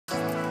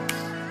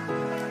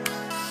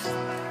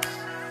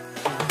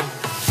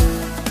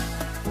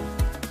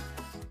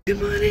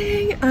Good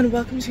morning and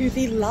welcome to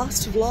the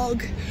last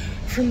vlog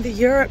from the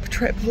Europe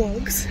trip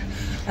vlogs.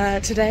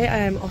 Today I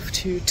am off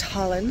to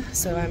Tallinn,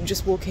 so I'm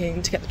just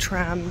walking to get the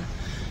tram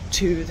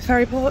to the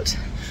ferry port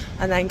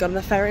and then go on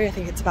the ferry. I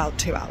think it's about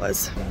 2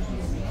 hours.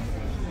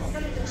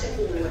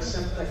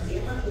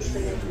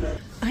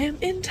 I am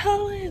in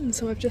Tallinn,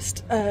 so I've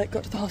just got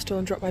to the hostel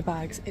and dropped my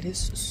bags. It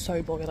is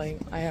so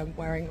boiling. I am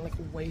wearing like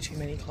way too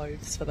many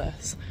clothes for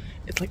this.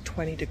 It's like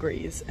 20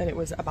 degrees and it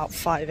was about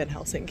 5 in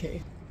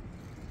Helsinki.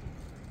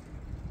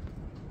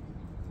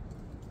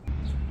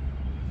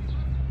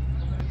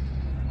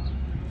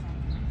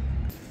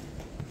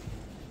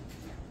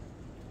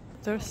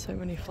 There are so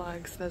many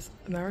flags. There's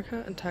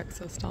America and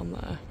Texas down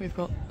there. We've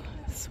got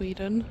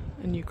Sweden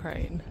and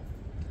Ukraine.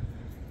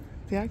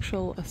 The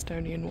actual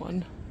Estonian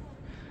one.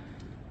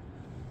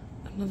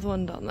 Another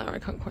one down there, I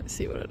can't quite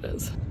see what it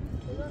is.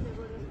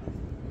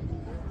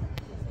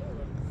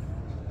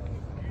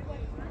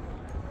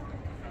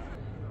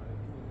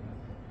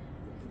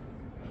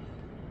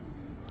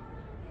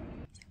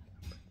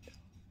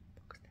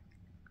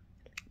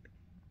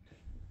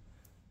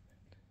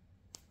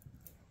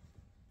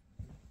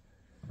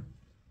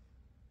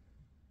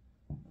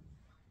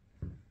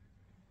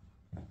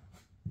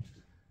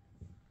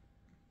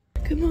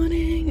 Good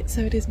morning! So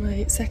it is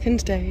my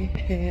second day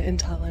here in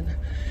Tallinn.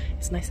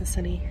 It's nice and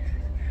sunny,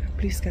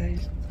 blue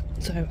skies,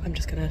 so I'm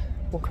just gonna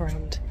walk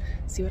around,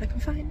 see what I can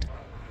find.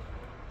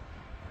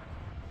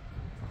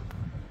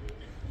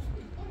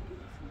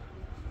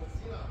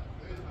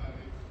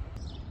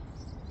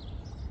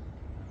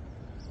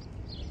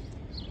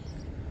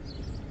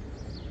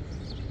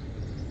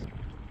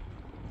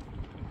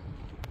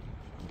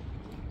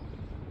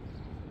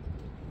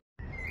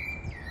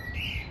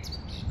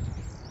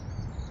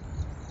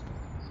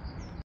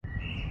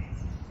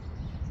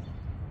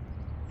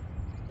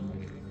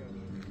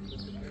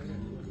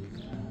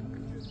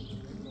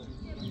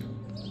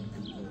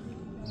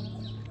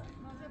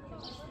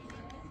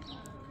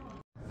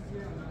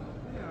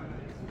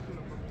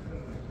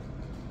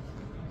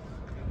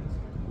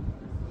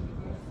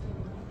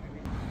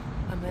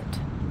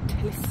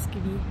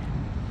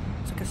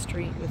 It's like a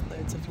street with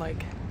loads of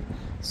like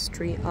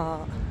street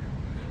art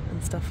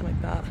and stuff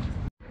like that.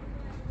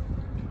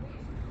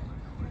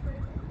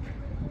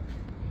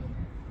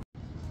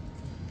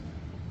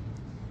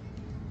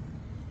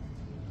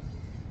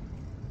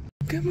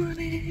 Good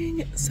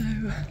morning! So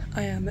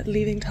I am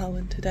leaving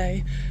Tallinn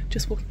today,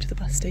 just walking to the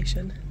bus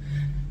station.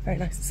 Very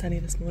nice and sunny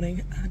this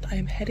morning, and I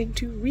am heading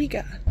to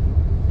Riga.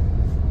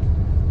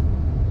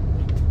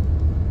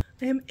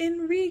 I am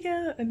in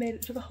Riga. I made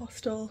it to the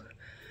hostel,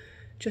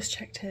 just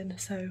checked in,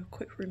 so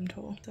quick room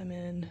tour. I'm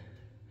in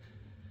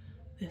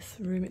this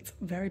room, it's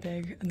very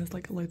big and there's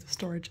like loads of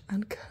storage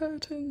and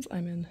curtains.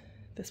 I'm in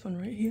this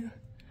one right here.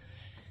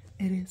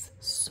 It is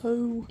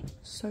so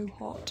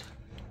hot.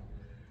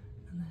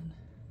 And then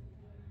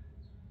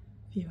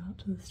view out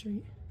to the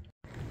street.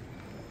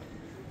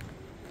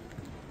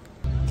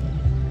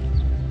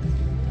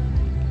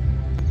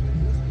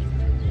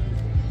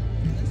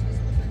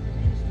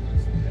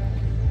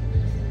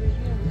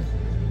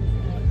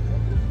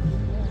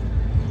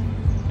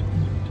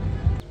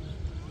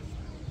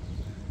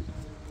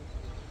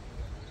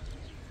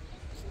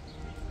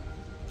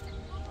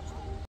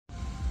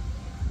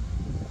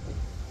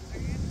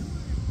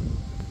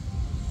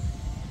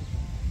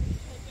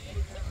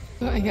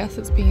 I guess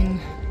it's been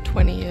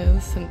 20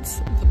 years since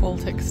the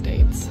Baltic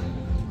states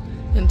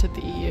entered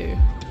the EU,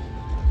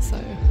 so,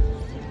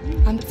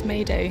 and it's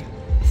May Day,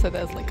 so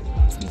there's like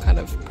some kind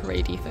of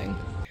paradey thing.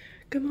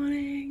 Good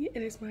morning,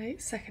 it is my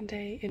second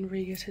day in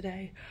Riga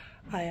today.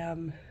 I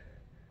am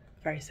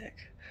very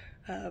sick.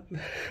 I'm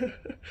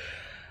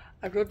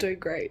not doing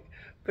great,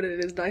 but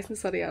it is nice and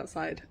sunny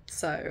outside,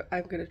 so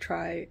I'm gonna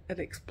try and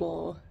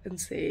explore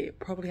and see.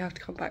 Probably have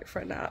to come back for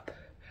a nap,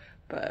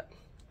 but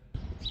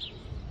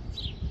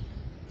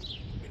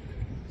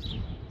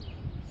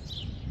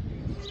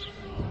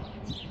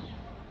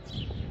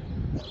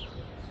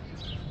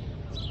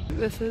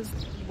this is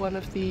one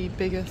of the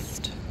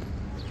biggest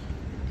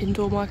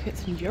indoor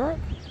markets in Europe,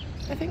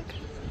 I think.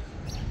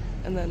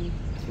 And then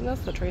I think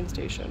that's the train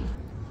station.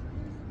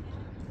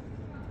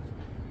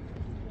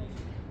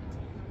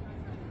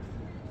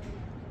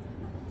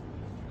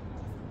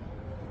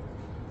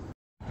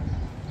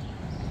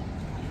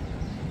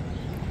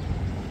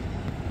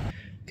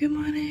 Good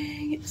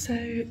morning! So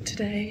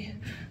today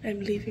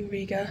I'm leaving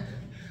Riga.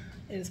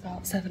 It is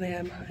about 7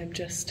 AM. I'm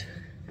just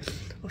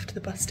off to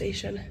the bus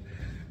station.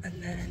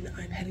 And then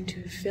I'm heading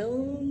to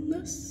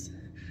Vilnius,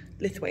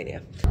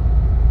 Lithuania.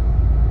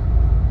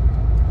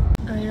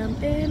 I am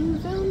in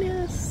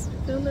Vilnius.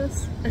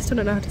 I still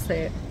don't know how to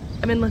say it.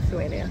 I'm in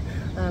Lithuania.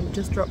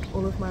 Just dropped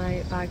all of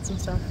my bags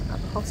and stuff at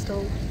the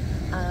hostel,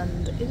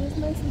 and it is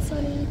nice and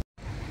sunny.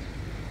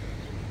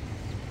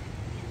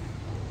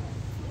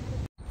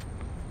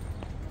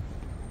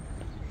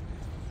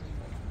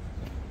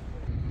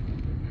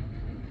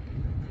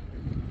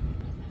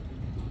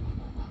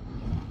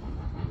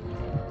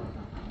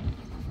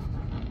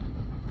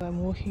 I'm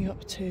walking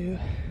up to,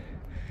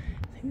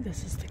 I think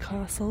this is the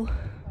castle.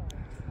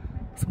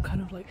 Some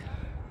kind of like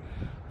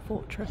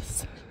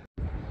fortress.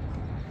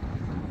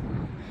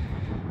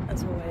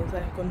 As always,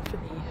 I've gone for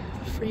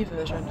the free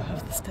version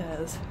of the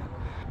stairs.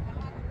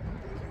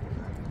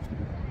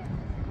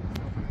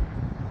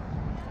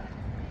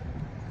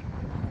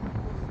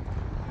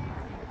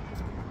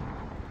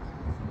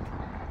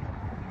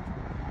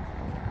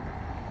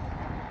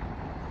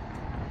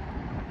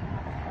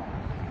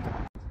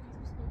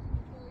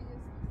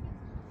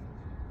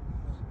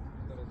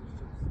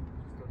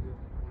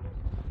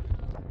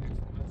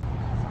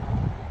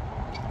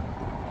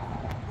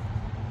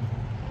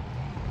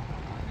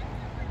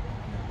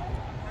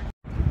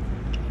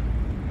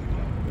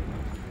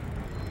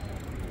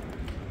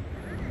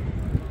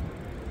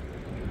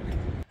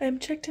 I am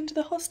checked into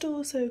the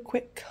hostel, so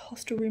quick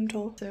hostel room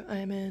tour. So I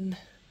am in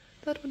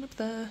that one up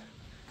there.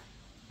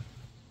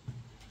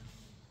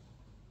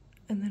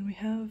 And then we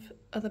have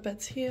other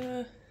beds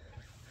here,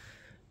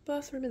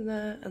 bathroom in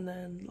there, and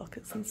then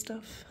lockers and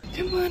stuff.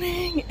 Good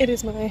morning! It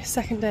is my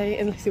second day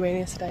in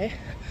Lithuania today.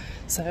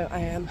 So I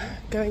am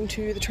going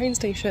to the train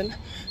station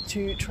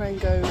to try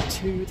and go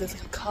to this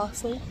little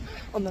castle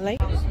on the lake.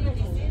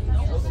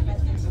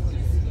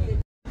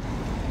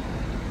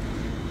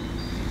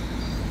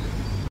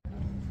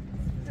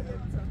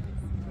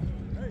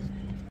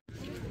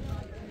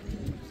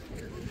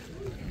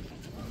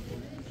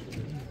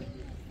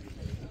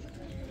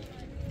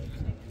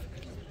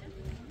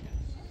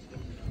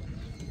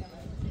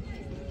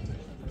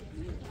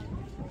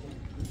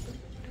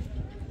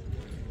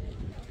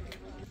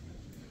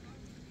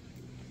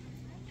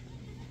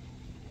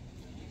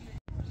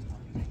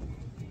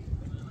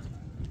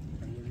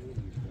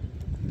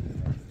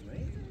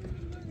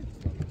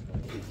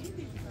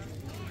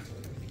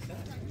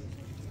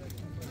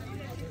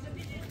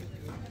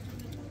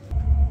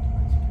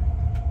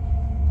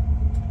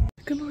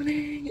 Good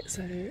morning!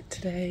 So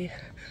today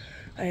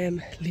I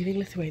am leaving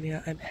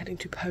Lithuania. I'm heading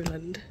to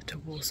Poland, to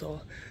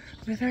Warsaw,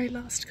 my very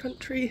last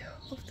country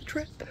of the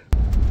trip.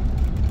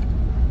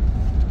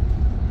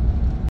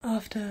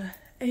 After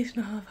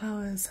 8.5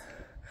 hours,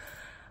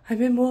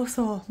 I'm in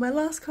Warsaw, my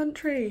last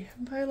country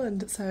in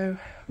Poland. So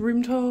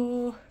room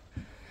tour,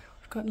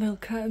 we've got little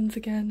curtains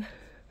again,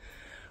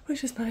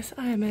 which is nice.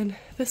 I am in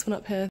this one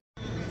up here.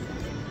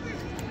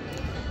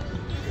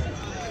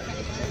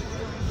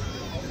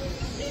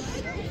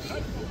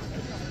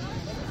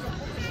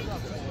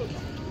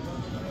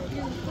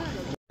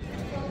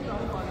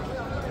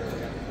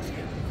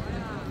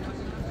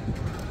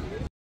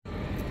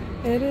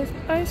 It is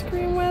ice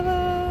cream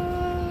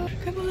weather!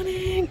 Good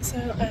morning! So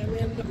I'm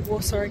in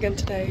Warsaw again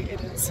today.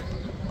 It is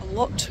a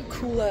lot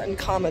cooler and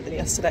calmer than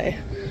yesterday,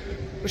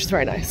 which is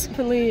very nice.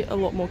 Definitely a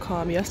lot more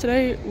calm.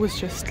 Yesterday was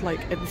just like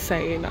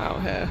insane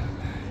out here.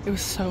 It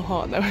was so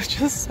hot and there was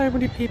just so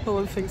many people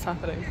and things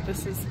happening.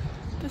 This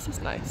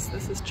is nice.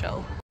 This is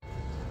chill.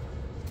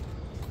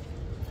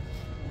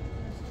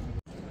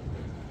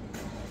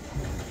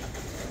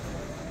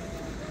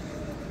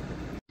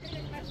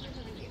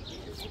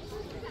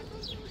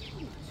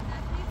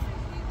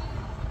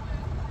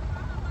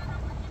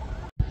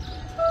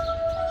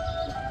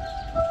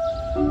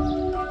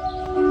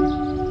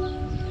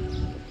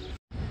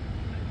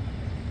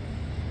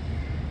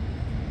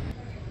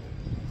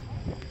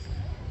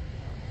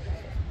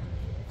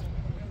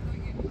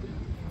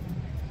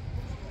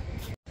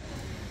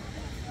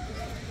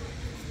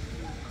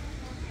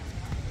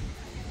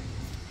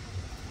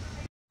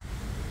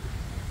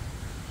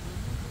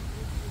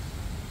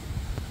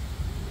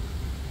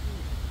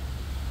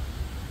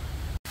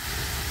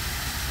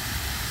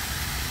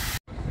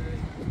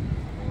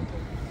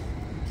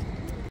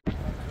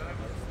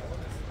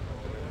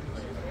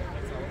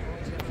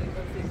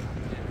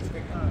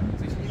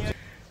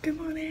 Good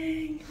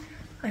morning!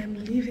 I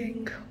am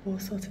leaving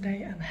Warsaw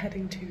today and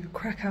heading to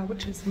Krakow,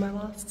 which is my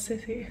last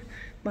city,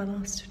 my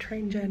last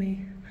train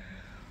journey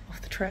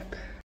off the trip.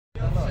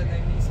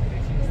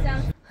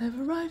 I have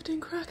arrived in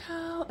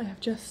Krakow. I have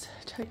just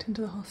checked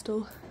into the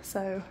hostel,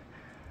 so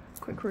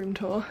quick room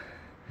tour.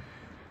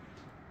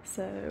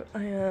 So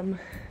I am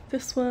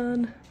this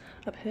one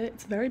up here.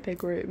 It's a very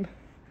big room,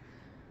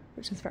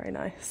 which is very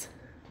nice.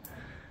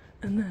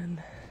 And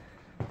then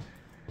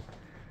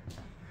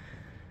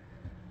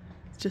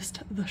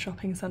just the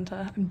shopping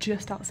centre. I'm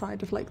just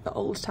outside of like the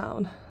old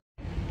town.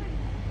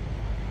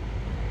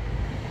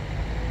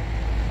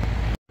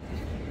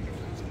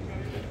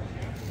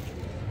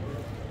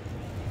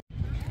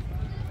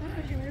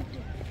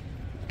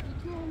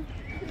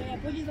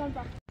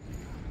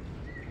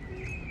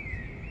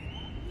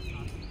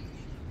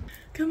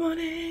 Good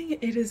morning!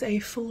 It is a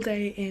full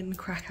day in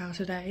Krakow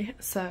today,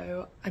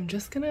 so I'm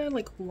just gonna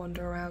like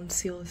wander around,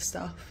 see all the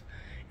stuff.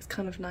 It's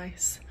kind of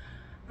nice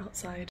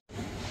outside.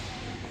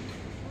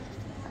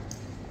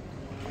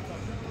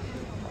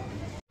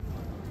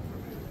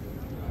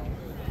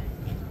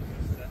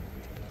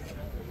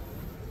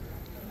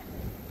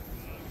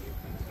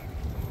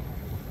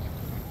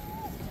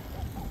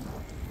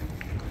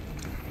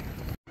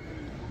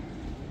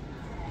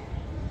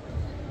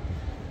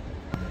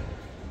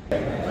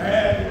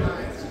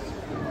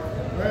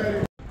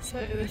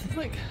 is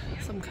like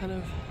some kind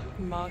of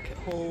market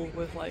hall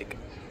with like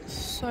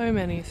so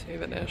many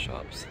souvenir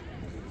shops.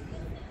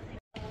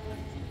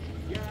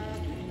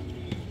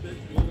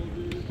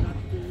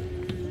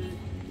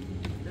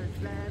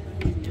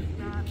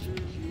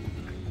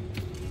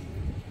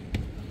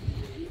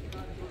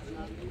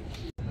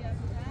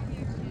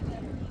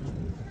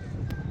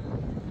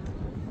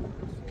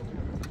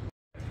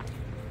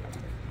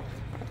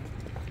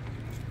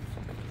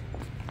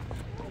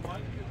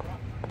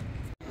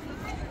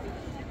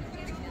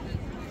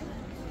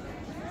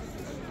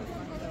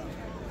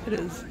 It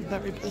is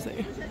very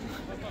busy.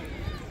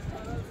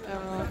 There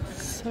are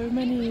so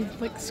many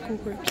like school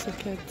groups of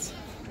kids.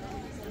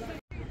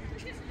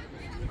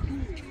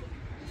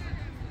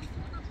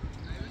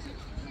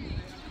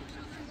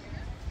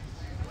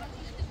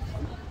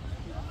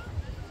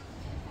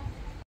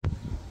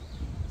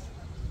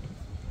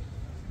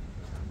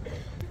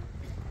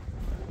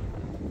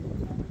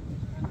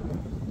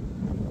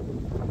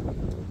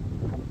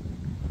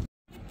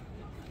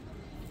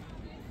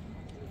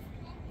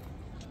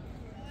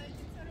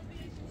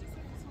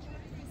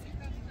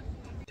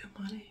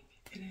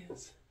 It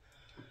is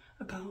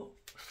about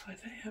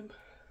 5 AM.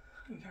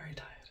 I'm very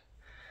tired,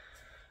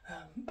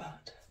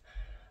 but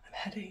I'm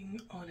heading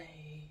on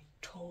a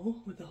tour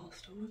with the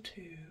hostel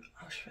to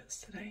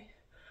Auschwitz today,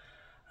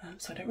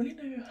 so I don't really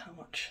know how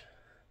much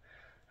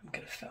I'm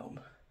gonna film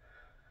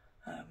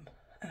and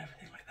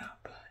everything like that,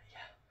 but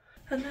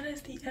yeah. And that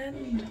is the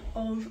end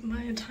of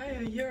my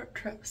entire Europe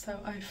trip, so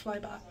I fly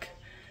back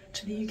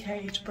to the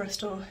UK, to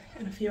Bristol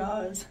in a few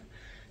hours.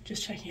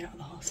 Just checking out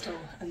the hostel,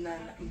 and then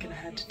I'm gonna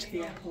head to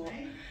the airport.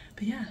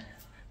 But yeah,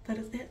 that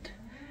is it.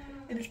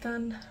 It is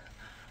done.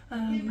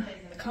 I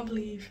can't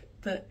believe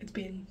that it's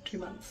been 2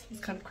 months. It's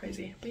kind of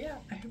crazy. But yeah,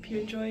 I hope you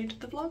enjoyed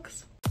the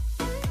vlogs.